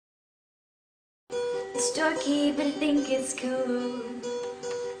Storky, but I think it's cool.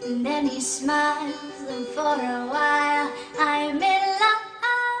 And then he smiles, and for a while I'm in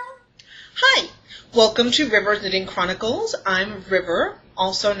love. Hi, welcome to River's Knitting Chronicles. I'm River,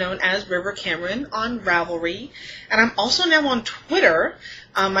 also known as River Cameron on Ravelry, and I'm also now on Twitter.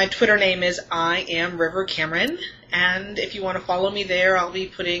 My Twitter name is I am River Cameron, and if you want to follow me there, I'll be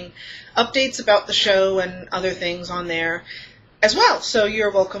putting updates about the show and other things on there as well, so you're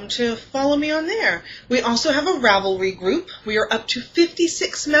welcome to follow me on there. We also have a Ravelry group. We are up to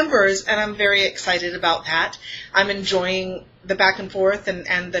 56 members, and I'm very excited about that. I'm enjoying the back and forth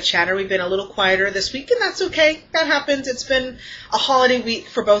and the chatter. We've been a little quieter this week, and that's okay. That happens. It's been a holiday week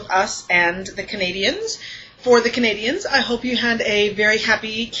for both us and the Canadians. For the Canadians, I hope you had a very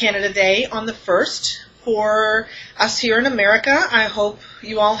happy Canada Day on the 1st. For us here in America, I hope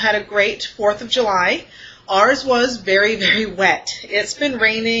you all had a great 4th of July. Ours was very, very wet. It's been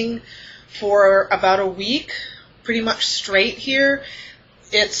raining for about a week, pretty much straight here.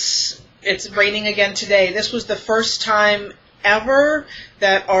 It's raining again today. This was the first time ever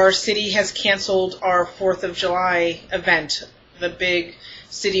that our city has canceled our 4th of July event, the big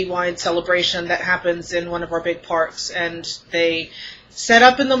citywide celebration that happens in one of our big parks. And they set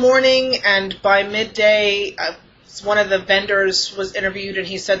up in the morning, and by midday, one of the vendors was interviewed, and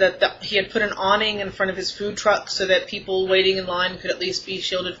he said that he had put an awning in front of his food truck so that people waiting in line could at least be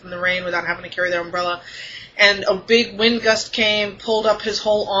shielded from the rain without having to carry their umbrella. And a big wind gust came, pulled up his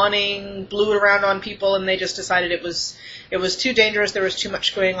whole awning, blew it around on people, and they just decided it was too dangerous. There was too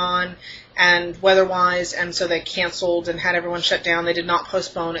much going on, and weather-wise, and so they canceled and had everyone shut down. They did not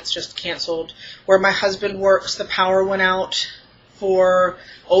postpone; it's just canceled. Where my husband works, the power went out for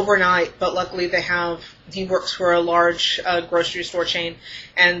overnight, but luckily he works for a large grocery store chain,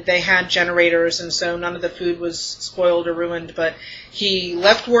 and they had generators, and so none of the food was spoiled or ruined. But he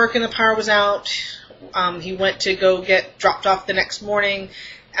left work and the power was out. He went to go get dropped off the next morning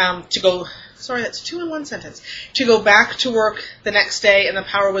that's two in one sentence, to go back to work the next day, and the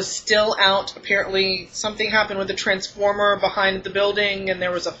power was still out. Apparently something happened with the transformer behind the building, and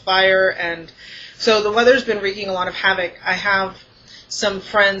there was a fire, and so the weather's been wreaking a lot of havoc. I have some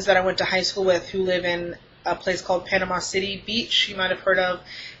friends that I went to high school with who live in a place called Panama City Beach, you might have heard of.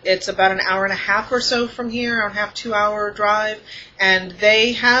 It's about an hour and a half or so from here, hour and a half, 2-hour drive, and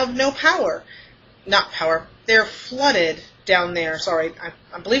they have no power. Not power. They're flooded down there. Sorry,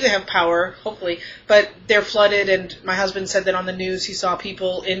 I believe they have power, hopefully, but they're flooded, and my husband said that on the news he saw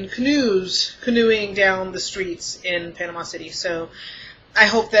people in canoeing down the streets in Panama City. So I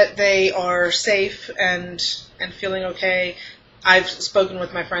hope that they are safe and feeling okay. I've spoken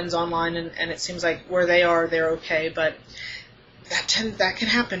with my friends online, and it seems like where they are, they're okay, but that can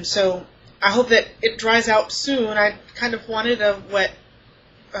happen. So I hope that it dries out soon. I kind of wanted a wet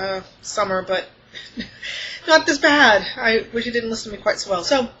summer, but not this bad. I wish you didn't listen to me quite so well.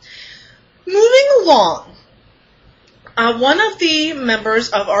 So moving along, one of the members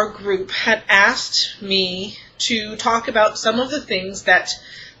of our group had asked me to talk about some of the things that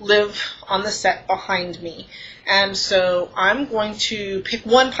live on the set behind me. And so I'm going to pick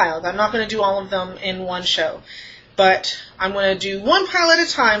one pile. I'm not going to do all of them in one show, but I'm going to do one pile at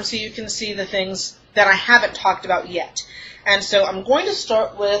a time so you can see the things that I haven't talked about yet. And so I'm going to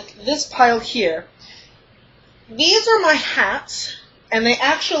start with this pile here. These are my hats, and they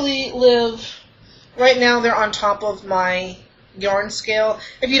actually live, right now they're on top of my yarn scale.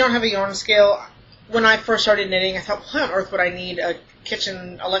 If you don't have a yarn scale, when I first started knitting, I thought, why on earth would I need a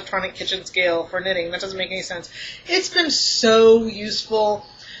electronic kitchen scale for knitting? That doesn't make any sense. It's been so useful,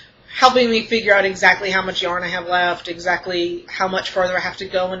 helping me figure out exactly how much yarn I have left, exactly how much further I have to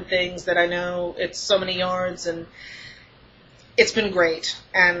go in things that I know it's so many yards, and it's been great.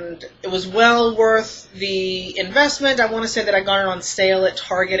 And it was well worth the investment. I want to say that I got it on sale at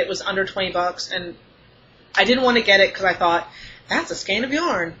Target. It was under $20, and I didn't want to get it because I thought, that's a skein of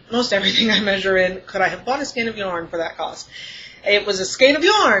yarn. Most everything I measure in, could I have bought a skein of yarn for that cost? It was a skein of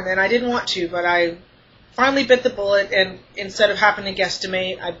yarn, and I didn't want to, but I finally bit the bullet, and instead of having to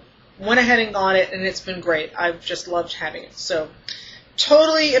guesstimate, I went ahead and got it, and it's been great. I've just loved having it. So,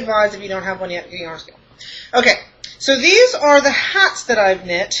 totally advise if you don't have one yet, get a yarn scale. Okay, so these are the hats that I've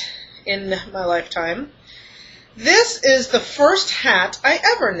knit in my lifetime. This is the first hat I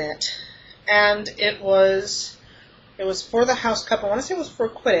ever knit, and it was for the House Cup. I want to say it was for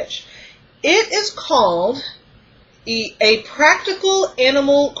Quidditch. It is called A Practical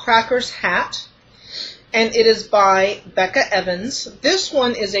Animal Crackers Hat, and it is by Becca Evans. This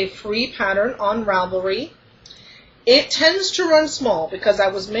one is a free pattern on Ravelry. It tends to run small because I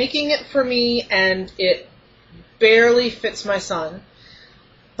was making it for me and it barely fits my son.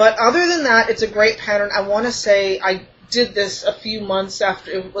 But other than that, it's a great pattern. I want to say I did this a few months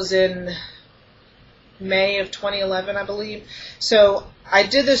after, it was in May of 2011, I believe. So I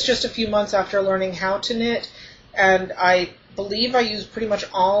did this just a few months after learning how to knit, and I believe I used pretty much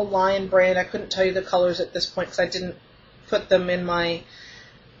all Lion brand. I couldn't tell you the colors at this point because I didn't put them in on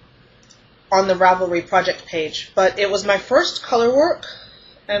the Ravelry project page. But it was my first color work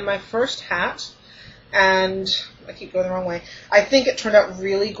and my first hat, and I keep going the wrong way. I think it turned out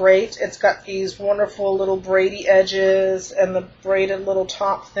really great. It's got these wonderful little braidy edges and the braided little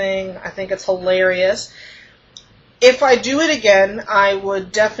top thing. I think it's hilarious. If I do it again, I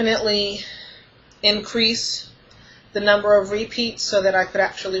would definitely increase the number of repeats so that I could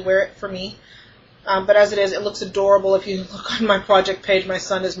actually wear it for me. But as it is, it looks adorable. If you look on my project page, my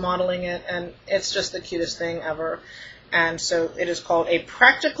son is modeling it, and it's just the cutest thing ever. And so it is called a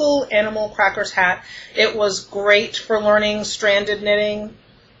Practical Animal Crackers hat. It was great for learning stranded knitting.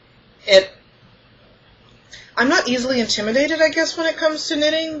 I'm not easily intimidated, I guess, when it comes to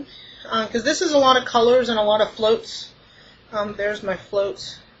knitting, because this is a lot of colors and a lot of floats. There's my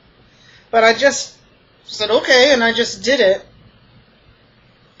floats. But I just said, okay, and I just did it.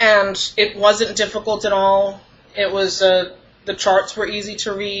 And it wasn't difficult at all. It was, the charts were easy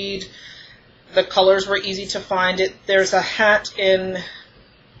to read. The colors were easy to find. There's a hat in,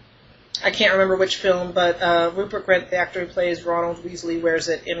 I can't remember which film, but Rupert Grint, the actor who plays Ronald Weasley, wears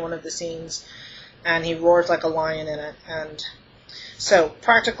it in one of the scenes, and he roars like a lion in it. And so,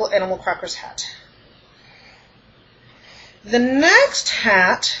 Practical Animal Crackers hat. The next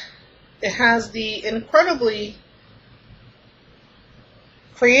hat, it has the incredibly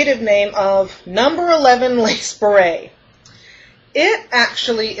creative name of Number 11 Lace Beret. It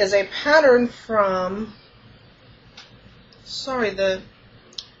actually is a pattern from,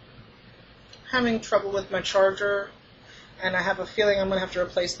 having trouble with my charger, and I have a feeling I'm going to have to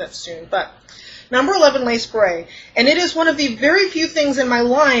replace that soon. But Number 11 Lace Beret, and it is one of the very few things in my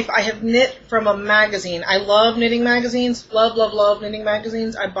life I have knit from a magazine. I love knitting magazines, love, love, love knitting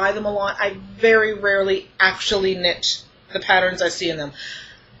magazines. I buy them a lot. I very rarely actually knit the patterns I see in them.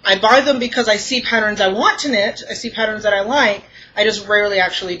 I buy them because I see patterns I want to knit, I see patterns that I like, I just rarely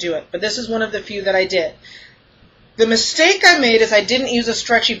actually do it. But this is one of the few that I did. The mistake I made is I didn't use a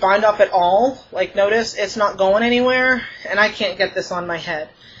stretchy bind off at all. Like, notice, it's not going anywhere, and I can't get this on my head.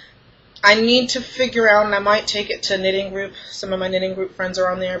 I need to figure out, and I might take it to knitting group. Some of my knitting group friends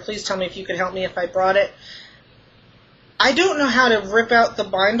are on there. Please tell me if you could help me if I brought it. I don't know how to rip out the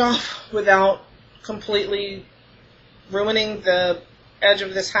bind off without completely ruining the edge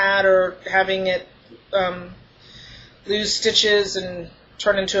of this hat or having it lose stitches and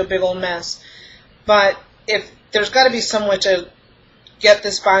turn into a big old mess. But there's got to be some way to get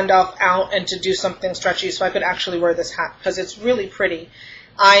this bind off out and to do something stretchy so I could actually wear this hat, because it's really pretty.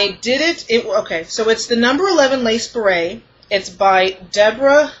 I did it. Okay, so it's the Number 11 Lace Beret. It's by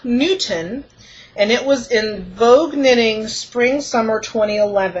Deborah Newton, and it was in Vogue Knitting Spring Summer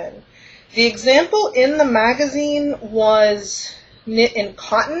 2011. The example in the magazine was knit in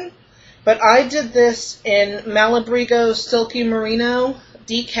cotton, but I did this in Malabrigo Silky Merino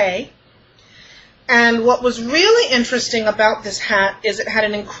DK. And what was really interesting about this hat is it had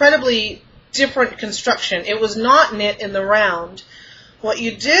an incredibly different construction. It was not knit in the round. What you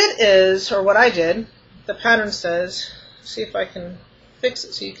did is, or what I did, the pattern says, see if I can fix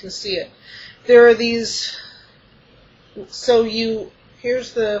it so you can see it. There are these,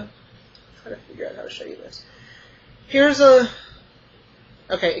 here's the, try to figure out how to show you this.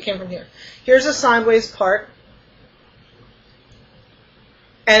 Okay, it came from here. Here's a sideways part,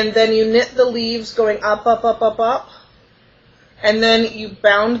 and then you knit the leaves going up, up, up, up, up, and then you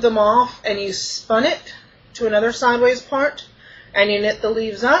bound them off and you spun it to another sideways part, and you knit the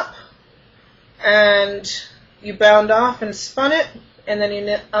leaves up, and you bound off and spun it, and then you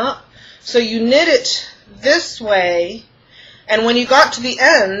knit up. So you knit it this way, and when you got to the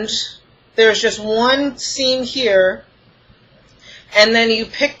end, there's just one seam here, and then you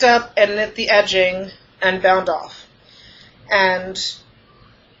picked up and knit the edging and bound off. And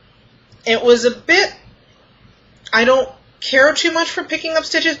it was a bit, I don't care too much for picking up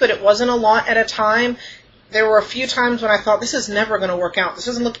stitches, but it wasn't a lot at a time. There were a few times when I thought, this is never going to work out. This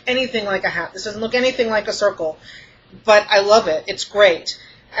doesn't look anything like a hat. This doesn't look anything like a circle. But I love it. It's great.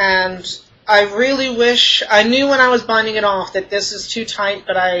 And I really wish, I knew when I was binding it off that this is too tight,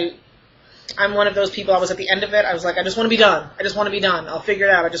 but I'm one of those people, I was at the end of it, I was like, I just want to be done. I just want to be done. I'll figure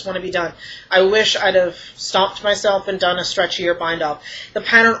it out. I just want to be done. I wish I'd have stopped myself and done a stretchier bind off. The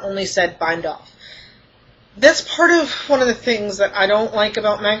pattern only said bind off. That's part of one of the things that I don't like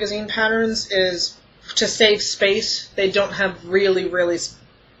about magazine patterns is to save space. They don't have really, really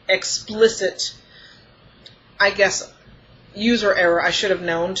explicit, I guess, user error. I should have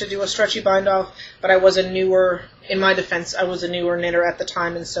known to do a stretchy bind off, but I was a newer, in my defense, I was a newer knitter at the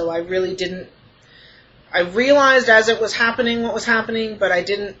time, and so I really didn't, I realized as it was happening what was happening, but I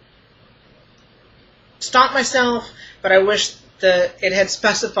didn't stop myself, but I wish that it had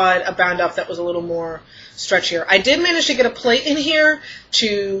specified a bind off that was a little more stretchier. I did manage to get a plate in here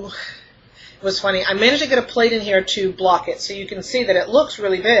to, it was funny, I managed to get a plate in here to block it, so you can see that it looks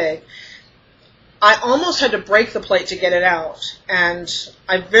really big. I almost had to break the plate to get it out, and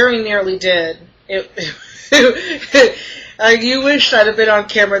I very nearly did. You wish I'd have been on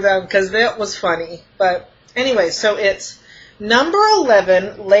camera then, because that was funny. But anyway, so it's number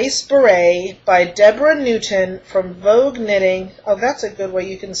 11, Lace Beret by Deborah Newton from Vogue Knitting. Oh, that's a good way.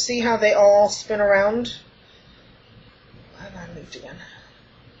 You can see how they all spin around. And I moved again.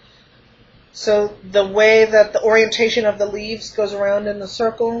 So the way that the orientation of the leaves goes around in the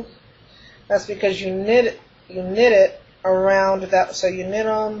circle, that's because you knit it around that. So you knit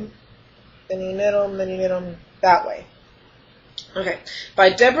them, then you knit them, then you knit them that way. Okay, by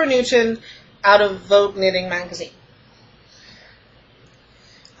Deborah Newton out of Vogue Knitting magazine.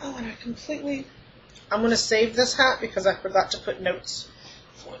 Oh, and I'm going to save this hat because I forgot to put notes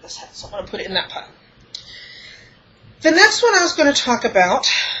for this hat, so I'm going to put it in that pile. The next one I was going to talk about,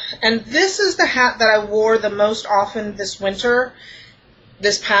 and this is the hat that I wore the most often this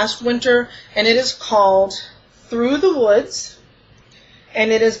past winter, and it is called Through the Woods,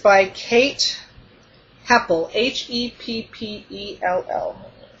 and it is by Kate Heppell, Heppell. I'm going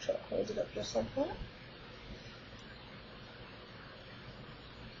to try to hold it up just like that.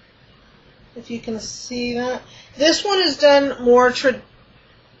 If you can see that. This one is done more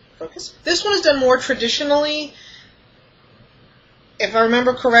This one is done more traditionally. If I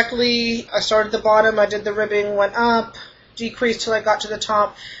remember correctly, I started at the bottom, I did the ribbing, went up, decreased till I got to the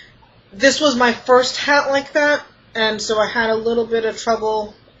top. This was my first hat like that, and so I had a little bit of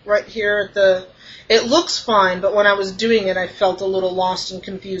trouble right here at the... It looks fine, but when I was doing it, I felt a little lost and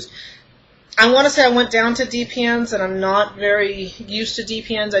confused. I want to say I went down to DPNs, and I'm not very used to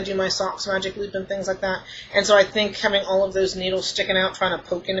DPNs. I do my socks magic loop and things like that, and so I think having all of those needles sticking out, trying to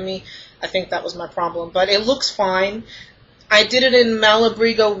poke into me, I think that was my problem. But it looks fine. I did it in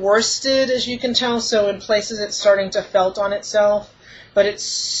Malabrigo worsted, as you can tell, so in places it's starting to felt on itself. But it's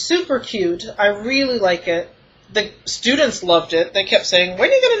super cute. I really like it. The students loved it. They kept saying, when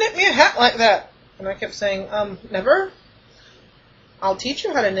are you going to knit me a hat like that? And I kept saying, never. I'll teach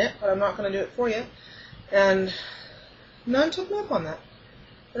you how to knit, but I'm not going to do it for you. And none took me up on that.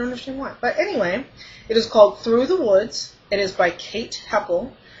 I don't understand why. But anyway, it is called Through the Woods. It is by Kate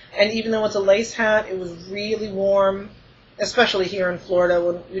Heppell. And even though it's a lace hat, it was really warm, especially here in Florida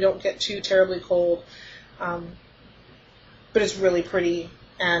when we don't get too terribly cold. But it's really pretty,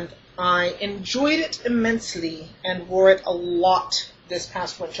 and I enjoyed it immensely and wore it a lot this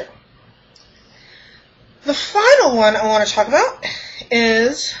past winter. The final one I want to talk about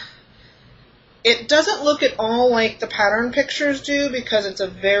is, it doesn't look at all like the pattern pictures do because it's a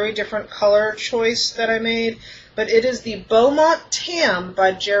very different color choice that I made, but it is the Beaumont Tam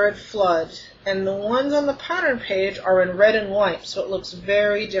by Jared Flood. And the ones on the pattern page are in red and white, so it looks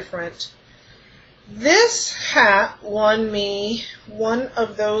very different. This hat won me one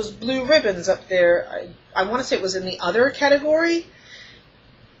of those blue ribbons up there. I want to say it was in the other category.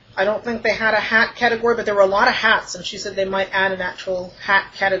 I don't think they had a hat category, but there were a lot of hats, and she said they might add an actual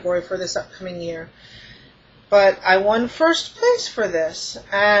hat category for this upcoming year. But I won first place for this,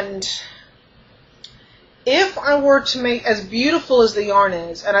 and if I were to make, as beautiful as the yarn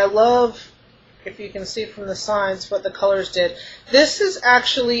is, and I love, if you can see from the sides what the colors did, this is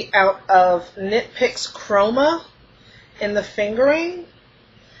actually out of Knit Picks Chroma in the fingering,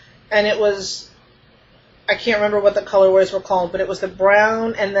 and it was, I can't remember what the colorways were called, but it was the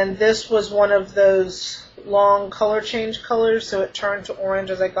brown, and then this was one of those long color change colors, so it turned to orange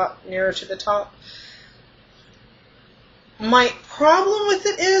as I got nearer to the top. My problem with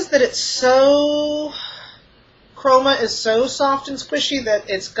it is that it's so... Chroma is so soft and squishy that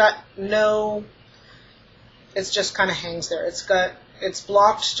it's got no, it just kind of hangs there. It's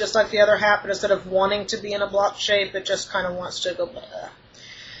blocked just like the other hat, but instead of wanting to be in a blocked shape, it just kind of wants to go blah.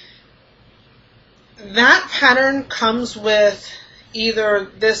 That pattern comes with either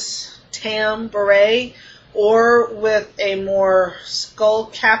this tam beret or with a more skull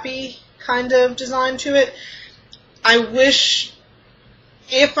cappy kind of design to it. I wish,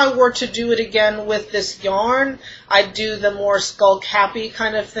 if I were to do it again with this yarn, I'd do the more skull cappy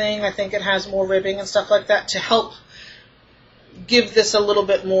kind of thing. I think it has more ribbing and stuff like that to help give this a little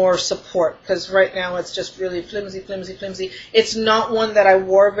bit more support, because right now it's just really flimsy, flimsy, flimsy. It's not one that I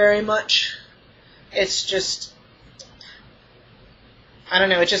wore very much. It's just, I don't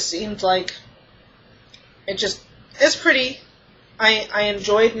know, it just seemed like it's pretty. I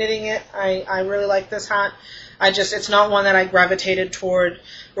enjoyed knitting it. I really like this hat. It's not one that I gravitated toward,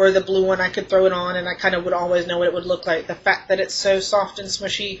 or the blue one I could throw it on and I kind of would always know what it would look like. The fact that it's so soft and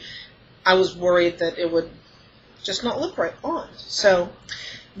smushy, I was worried that it would just not look right on. So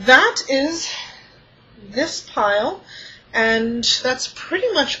that is this pile, and that's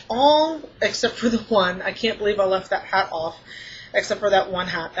pretty much all except for the one. I can't believe I left that hat off. Except for that one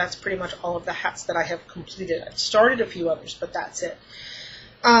hat. That's pretty much all of the hats that I have completed. I've started a few others, but that's it.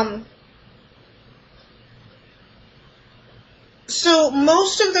 So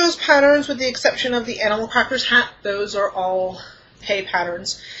most of those patterns, with the exception of the Animal Crackers hat, those are all pay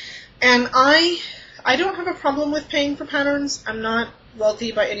patterns. And I don't have a problem with paying for patterns. I'm not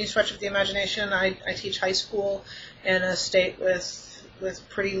wealthy by any stretch of the imagination. I teach high school in a state with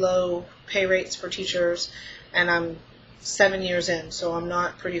pretty low pay rates for teachers, and I'm 7 years in, so I'm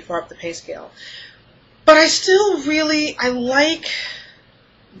not pretty far up the pay scale. But I still I like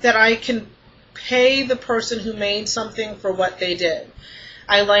that I can pay the person who made something for what they did.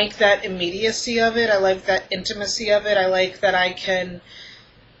 I like that immediacy of it. I like that intimacy of it. I like that I can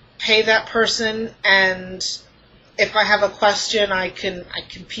pay that person, and if I have a question, I can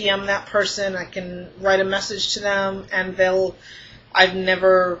PM that person. I can write a message to them, and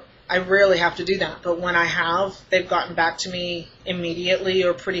I rarely have to do that, but when I have, they've gotten back to me immediately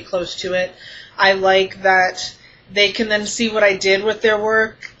or pretty close to it. I like that they can then see what I did with their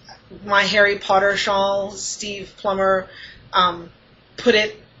work. My Harry Potter shawl, Steve Plummer put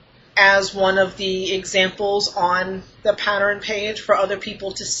it as one of the examples on the pattern page for other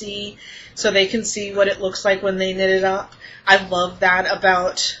people to see, so they can see what it looks like when they knit it up. I love that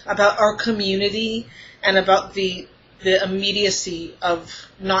about our community, and about the immediacy of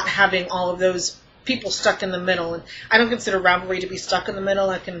not having all of those people stuck in the middle. And I don't consider Ravelry to be stuck in the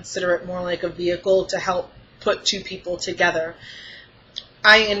middle. I consider it more like a vehicle to help put two people together.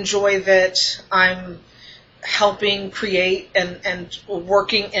 I enjoy that I'm helping create and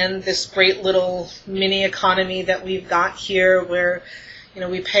working in this great little mini economy that we've got here, where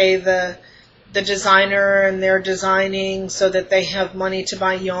we pay the designer, and they're designing so that they have money to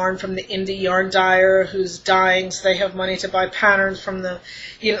buy yarn from the indie yarn dyer who's dyeing, so they have money to buy patterns from the,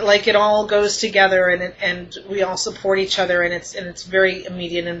 it all goes together, and we all support each other, and it's very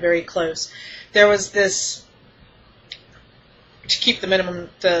immediate and very close. There was this, to keep the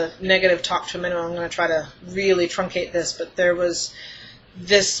negative talk to a minimum, I'm going to try to really truncate this, but there was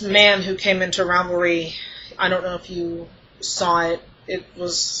this man who came into Ravelry. I don't know if you saw it. It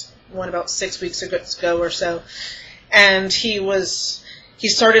was one about 6 weeks ago or so, and he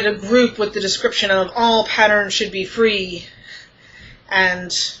started a group with the description of all patterns should be free,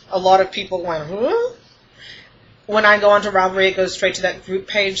 and a lot of people went, huh? When I go onto Ravelry, it goes straight to that group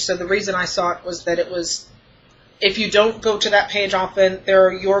page. So the reason I saw it was that it was, if you don't go to that page often, there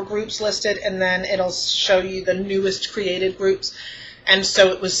are your groups listed, and then it'll show you the newest created groups. And so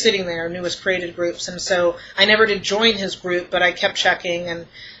it was sitting there, newest created groups, and so I never did join his group, but I kept checking,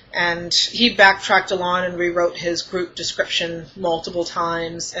 and he backtracked along and rewrote his group description multiple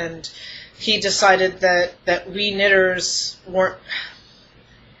times, and he decided that we knitters weren't,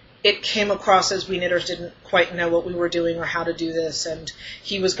 it came across as we knitters didn't quite know what we were doing or how to do this, and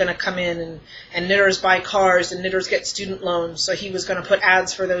he was going to come in and knitters buy cars and knitters get student loans, so he was going to put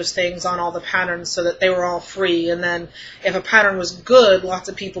ads for those things on all the patterns so that they were all free, and then if a pattern was good, lots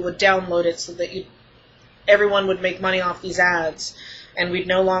of people would download it so that everyone would make money off these ads. And we'd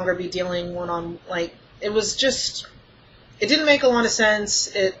no longer be dealing it was just, it didn't make a lot of sense.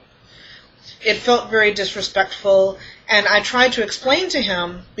 It felt very disrespectful, and I tried to explain to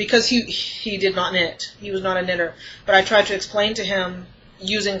him, because he did not knit. He was not a knitter. But I tried to explain to him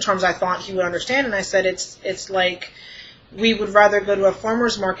using terms I thought he would understand, and I said it's like we would rather go to a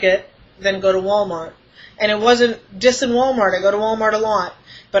farmer's market than go to Walmart. And it wasn't dissing Walmart. I go to Walmart a lot.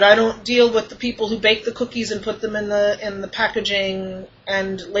 But I don't deal with the people who bake the cookies and put them in the packaging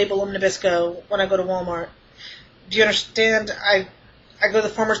and label them Nabisco when I go to Walmart. Do you understand? I go to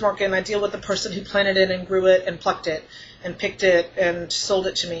the farmer's market and I deal with the person who planted it and grew it and plucked it and picked it and sold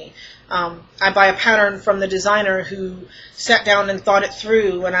it to me. I buy a pattern from the designer who sat down and thought it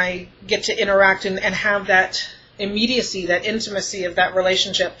through, and I get to interact and have that immediacy, that intimacy of that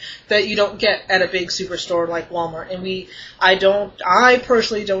relationship that you don't get at a big superstore like Walmart. And I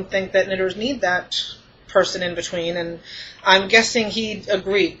personally don't think that knitters need that person in between, and I'm guessing he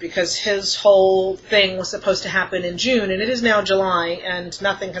agreed because his whole thing was supposed to happen in June, and it is now July, and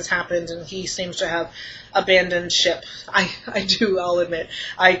nothing has happened, and he seems to have abandoned ship. I'll admit,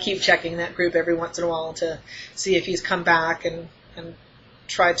 I keep checking that group every once in a while to see if he's come back and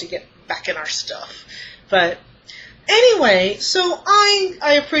tried to get back in our stuff. But anyway, so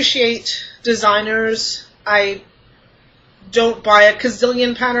I appreciate designers. I don't buy a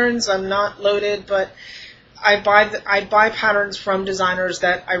gazillion patterns. I'm not loaded, but I buy patterns from designers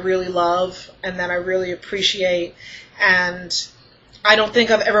that I really love and that I really appreciate. And I don't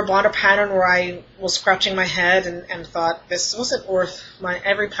think I've ever bought a pattern where I was scratching my head and thought, this wasn't worth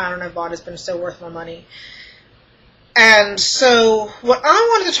every pattern I've bought has been so worth my money. And so what I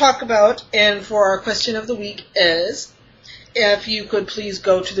wanted to talk about for our question of the week is, if you could please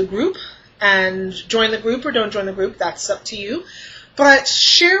go to the group and join the group or don't join the group, that's up to you. But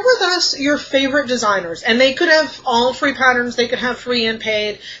share with us your favorite designers. And they could have all free patterns, they could have free and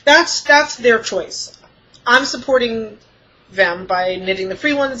paid. That's their choice. I'm supporting them by knitting the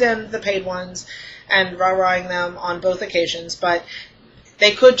free ones and the paid ones and rah-rahing them on both occasions. But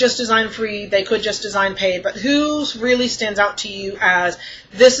they could just design free, they could just design paid, but who really stands out to you as,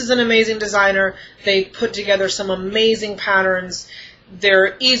 this is an amazing designer, they put together some amazing patterns,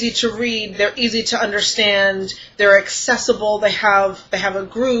 they're easy to read, they're easy to understand, they're accessible, they have a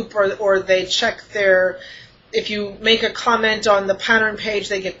group, or they check if you make a comment on the pattern page,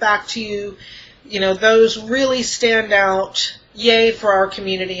 they get back to you. You know, those really stand out. Yay for our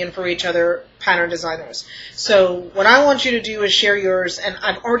community and for each other pattern designers. So what I want you to do is share yours, and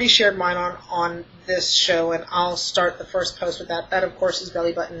I've already shared mine on this show, and I'll start the first post with that. That, of course, is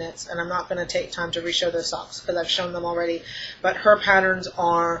Belly Button Knits, and I'm not going to take time to re-show those socks because I've shown them already, but her patterns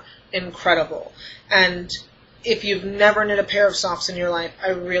are incredible. And if you've never knit a pair of socks in your life,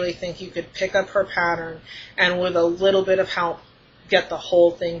 I really think you could pick up her pattern and with a little bit of help get the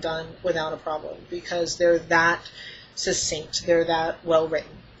whole thing done without a problem, because they're that succinct, they're that well written.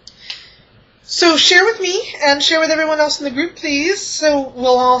 So share with me and share with everyone else in the group, please. So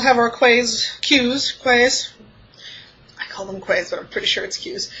we'll all have our quays. I call them quays, but I'm pretty sure it's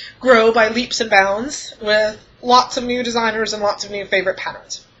cues. Grow by leaps and bounds with lots of new designers and lots of new favorite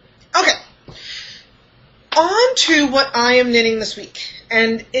patterns. Okay, on to what I am knitting this week.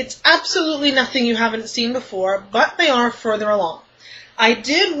 And it's absolutely nothing you haven't seen before, but they are further along. I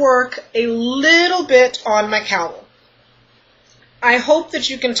did work a little bit on my cowl. I hope that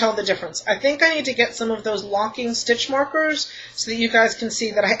you can tell the difference. I think I need to get some of those locking stitch markers so that you guys can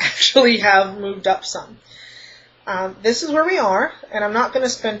see that I actually have moved up some. This is where we are, and I'm not going to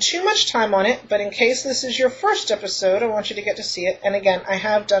spend too much time on it, but in case this is your first episode, I want you to get to see it. And again, I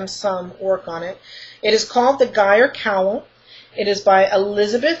have done some work on it. It is called the Geyer Cowl. It is by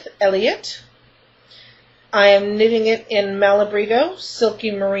Elizabeth Elliott. I am knitting it in Malabrigo, Silky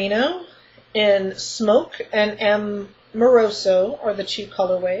Merino, in Smoke, and M. Moroso are the two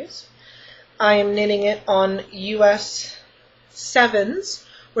colorways. I am knitting it on US 7s,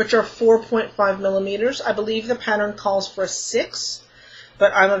 which are 4.5 millimeters. I believe the pattern calls for 6,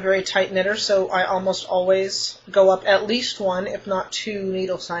 but I'm a very tight knitter, so I almost always go up at least 1, if not 2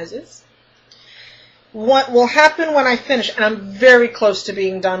 needle sizes. What will happen when I finish, and I'm very close to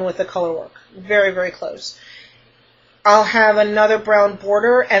being done with the color work, very, very close. I'll have another brown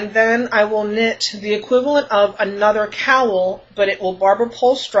border, and then I will knit the equivalent of another cowl, but it will barber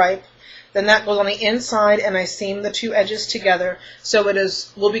pole stripe. Then that goes on the inside, and I seam the two edges together, so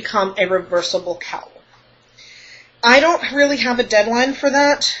it will become a reversible cowl. I don't really have a deadline for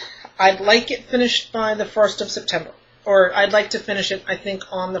that. I'd like it finished by the 1st of September, or I'd like to finish it, I think,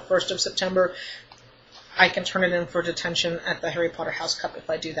 on the 1st of September. I can turn it in for detention at the Harry Potter House Cup if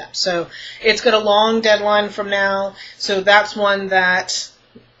I do that. So it's got a long deadline from now. So that's one that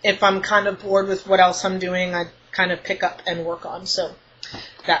if I'm kind of bored with what else I'm doing, I kind of pick up and work on. So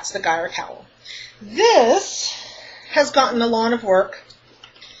that's the Geyer Cowl. This has gotten a lot of work.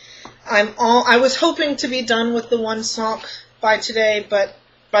 I was hoping to be done with the one sock by today, but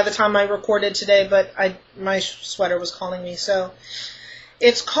by the time I recorded today, but my sweater was calling me. So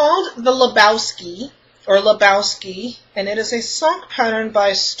it's called the Lebowski, or Lebowski, and it is a sock pattern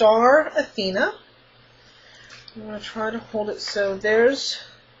by Star Athena. I'm going to try to hold it so there's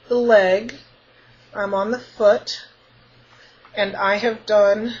the leg. I'm on the foot, and I have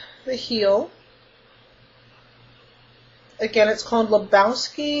done the heel. Again, it's called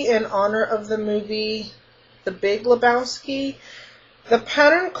Lebowski in honor of the movie The Big Lebowski. The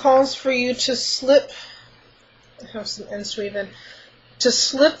pattern calls for you to slip, I have some ends to even, to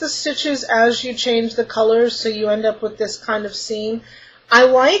slip the stitches as you change the colors, so you end up with this kind of seam.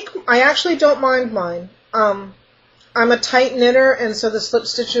 I actually don't mind mine. I'm a tight knitter, and so the slip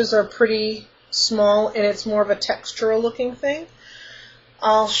stitches are pretty small, and it's more of a textural looking thing.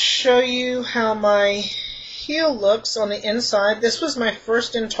 I'll show you how my heel looks on the inside. This was my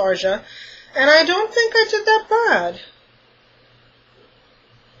first intarsia, and I don't think I did that bad.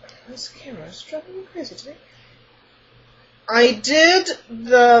 This camera is driving me crazy today. I did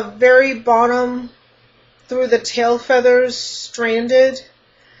the very bottom through the tail feathers stranded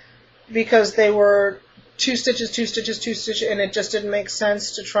because they were 2 stitches, 2 stitches, 2 stitches, and it just didn't make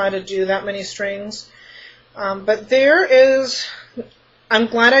sense to try to do that many strings. But there is, I'm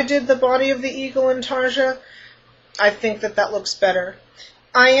glad I did the body of the eagle intarsia. I think that that looks better.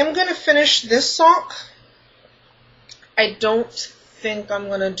 I am going to finish this sock. I don't think I'm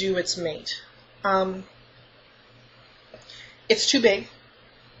going to do its mate. It's too big.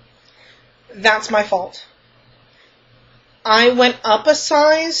 That's my fault. I went up a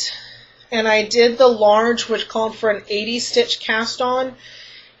size and I did the large, which called for an 80 stitch cast on,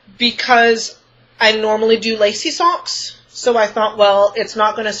 because I normally do lacy socks. So I thought, well, it's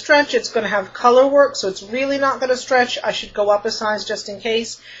not going to stretch, it's going to have color work, so it's really not going to stretch. I should go up a size just in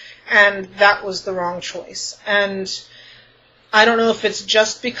case. And that was the wrong choice. And I don't know if it's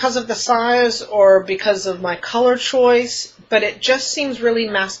just because of the size or because of my color choice, but it just seems really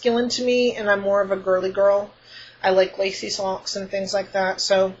masculine to me, and I'm more of a girly girl. I like lacy socks and things like that.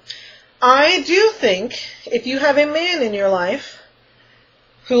 So I do think if you have a man in your life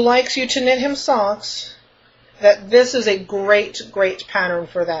who likes you to knit him socks, that this is a great, great pattern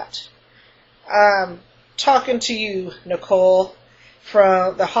for that. Talking to you, Nicole,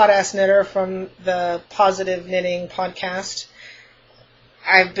 from the Hot Ass Knitter from the Positive Knitting podcast.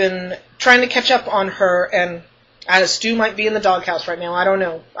 I've been trying to catch up on her, and Stu might be in the doghouse right now. I don't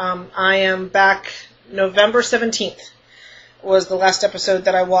know. I am back. November 17th was the last episode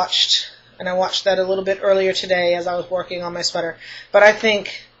that I watched, and I watched that a little bit earlier today as I was working on my sweater. But I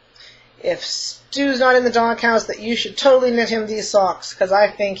think if Stu's not in the doghouse, that you should totally knit him these socks, because I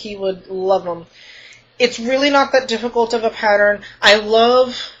think he would love them. It's really not that difficult of a pattern. I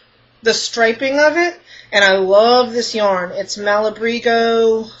love the striping of it, and I love this yarn. It's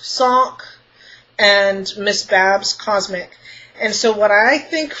Malabrigo sock and Miss Babs Cosmic. And so what I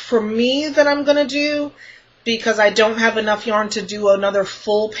think for me that I'm going to do, because I don't have enough yarn to do another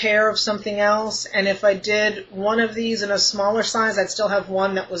full pair of something else, and if I did one of these in a smaller size, I'd still have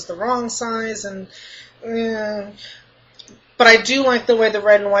one that was the wrong size. And but I do like the way the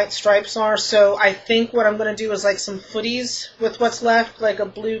red and white stripes are, so I think what I'm going to do is like some footies with what's left, like a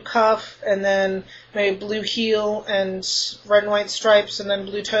blue cuff, and then maybe blue heel and red and white stripes, and then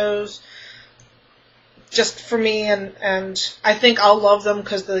blue toes. Just for me, and I think I'll love them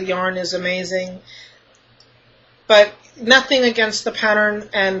because the yarn is amazing. But nothing against the pattern,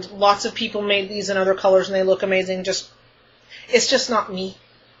 and lots of people made these in other colors and they look amazing. It's just not me.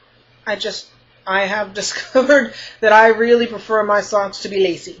 I have discovered that I really prefer my socks to be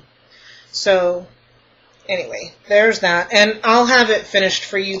lacy. So anyway, there's that. And I'll have it finished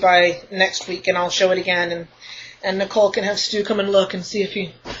for you by next week, and I'll show it again, and Nicole can have Stu come and look and see if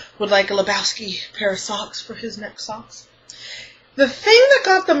he would like a Lebowski pair of socks for his next socks. The thing that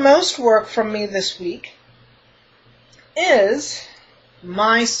got the most work from me this week is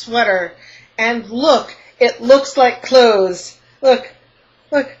my sweater. And look, it looks like clothes. Look,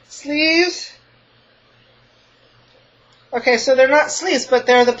 sleeves. Okay, so they're not sleeves, but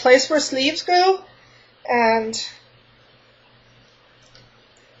they're the place where sleeves go. And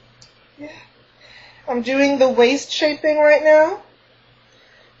yeah, I'm doing the waist shaping right now.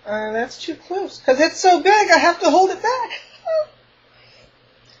 That's too close, because it's so big I have to hold it back.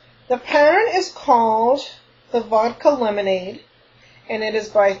 The pattern is called the Vodka Lemonade, and it is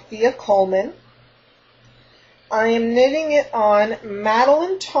by Thea Coleman. I am knitting it on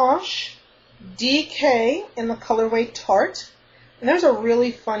Madeline Tosh DK in the colorway Tart. And there's a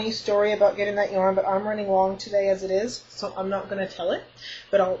really funny story about getting that yarn, but I'm running long today as it is, so I'm not going to tell it,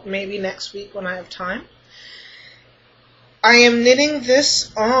 but I'll maybe next week when I have time. I am knitting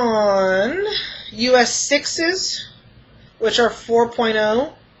this on US 6s, which are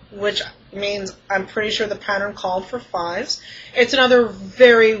 4.0, which means I'm pretty sure the pattern called for 5s. It's another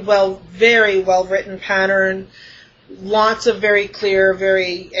very well written pattern. Lots of very clear,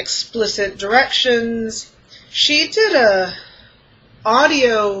 very explicit directions. She did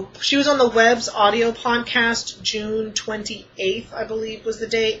she was on the Web's audio podcast June 28th, I believe was the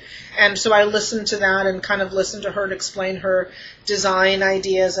date, and so I listened to that and kind of listened to her to explain her design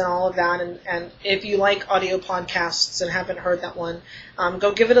ideas and all of that, and if you like audio podcasts and haven't heard that one,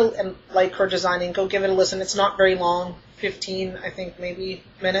 go give it and like her designing, go give it a listen. It's not very long, 15, I think, maybe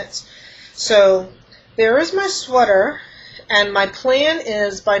minutes. So there is my sweater, and my plan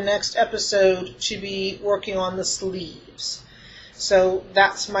is by next episode to be working on the sleeves. So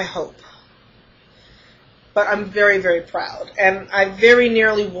that's my hope. But I'm very, very proud. And I very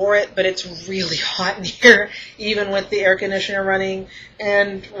nearly wore it, but it's really hot in here, even with the air conditioner running.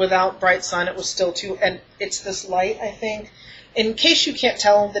 And without bright sun, it was still too... And it's this light, I think. In case you can't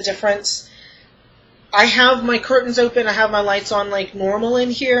tell the difference, I have my curtains open, I have my lights on like normal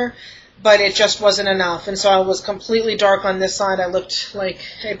in here, but it just wasn't enough. And so I was completely dark on this side. I looked like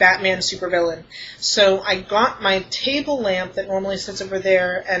a Batman supervillain. So I got my table lamp that normally sits over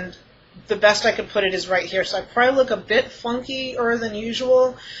there, and the best I could put it is right here. So I probably look a bit funkier than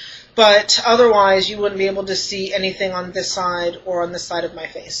usual, but otherwise you wouldn't be able to see anything on this side or on this side of my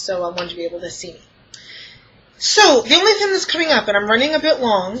face. So I wanted to be able to see me. So the only thing that's coming up, and I'm running a bit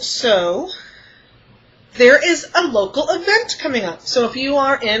long, so there is a local event coming up. So if you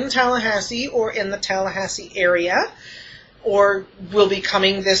are in Tallahassee or in the Tallahassee area, or will be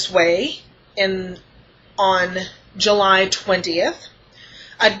coming this way on July 20th,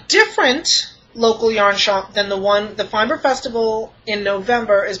 a different local yarn shop than the Fiber Festival in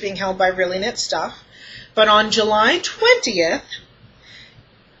November is being held by Really Knit Stuff. But on July 20th,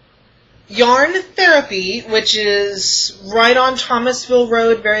 Yarn Therapy, which is right on Thomasville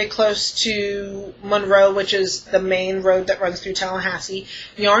Road, very close to Monroe, which is the main road that runs through Tallahassee,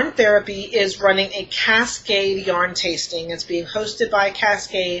 Yarn Therapy is running a Cascade yarn tasting. It's being hosted by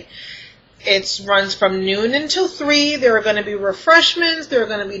Cascade. It runs from noon until 3. There are going to be refreshments. There are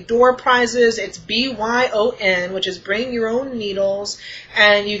going to be door prizes. It's BYON, which is bring your own needles.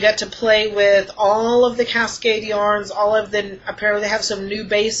 And you get to play with all of the Cascade yarns. Apparently they have some new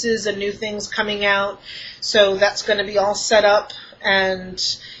bases and new things coming out. So that's going to be all set up. And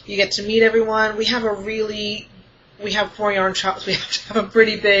you get to meet everyone. We have 4 yarn shops. We have to have a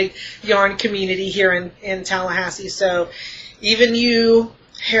pretty big yarn community here in Tallahassee. So even you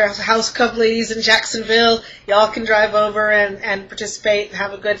House Club ladies in Jacksonville, y'all can drive over and participate and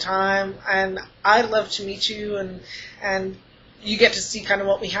have a good time. And I'd love to meet you, and you get to see kind of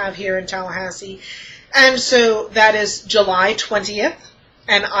what we have here in Tallahassee. And so that is July 20th.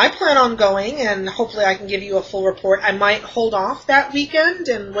 And I plan on going, and hopefully I can give you a full report. I might hold off that weekend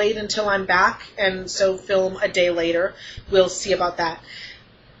and wait until I'm back, and so film a day later. We'll see about that.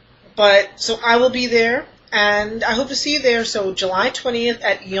 But so I will be there. And I hope to see you there. So July 20th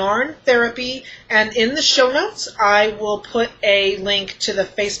at Yarn Therapy. And in the show notes, I will put a link to the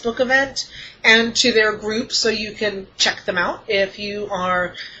Facebook event and to their group so you can check them out if you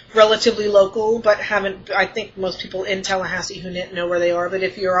are relatively local but haven't. I think most people in Tallahassee who knit know where they are. But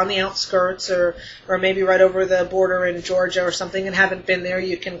if you're on the outskirts or maybe right over the border in Georgia or something and haven't been there,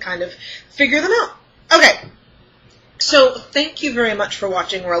 you can kind of figure them out. Okay. So thank you very much for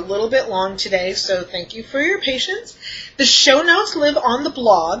watching. We're a little bit long today, so thank you for your patience. The show notes live on the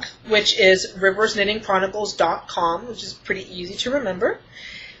blog, which is riversknittingchronicles.com, which is pretty easy to remember.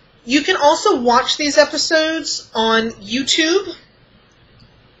 You can also watch these episodes on YouTube,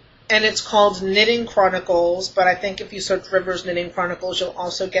 and it's called Knitting Chronicles, but I think if you search Rivers Knitting Chronicles, you'll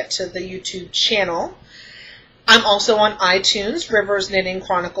also get to the YouTube channel. I'm also on iTunes, Rivers Knitting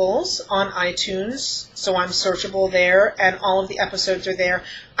Chronicles on iTunes, so I'm searchable there, and all of the episodes are there.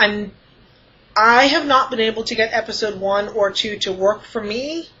 I have not been able to get episode 1 or 2 to work for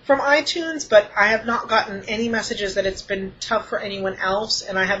me from iTunes, but I have not gotten any messages that it's been tough for anyone else,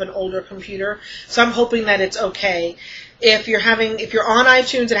 and I have an older computer, so I'm hoping that it's okay. If you're on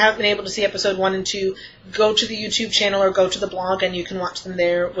iTunes and haven't been able to see episode 1 and 2, go to the YouTube channel or go to the blog, and you can watch them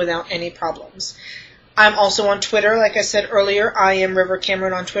there without any problems. I'm also on Twitter. Like I said earlier, I am River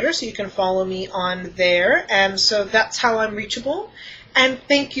Cameron on Twitter, so you can follow me on there. And so that's how I'm reachable. And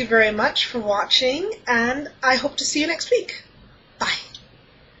thank you very much for watching, and I hope to see you next week. Bye.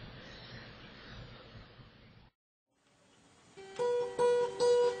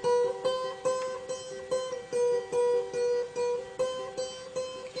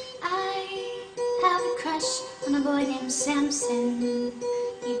 I have a crush on a boy named Samson.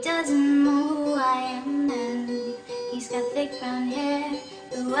 He doesn't know who I am, and he's got thick brown hair.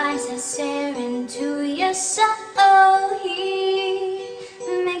 Blue eyes that stare into your soul.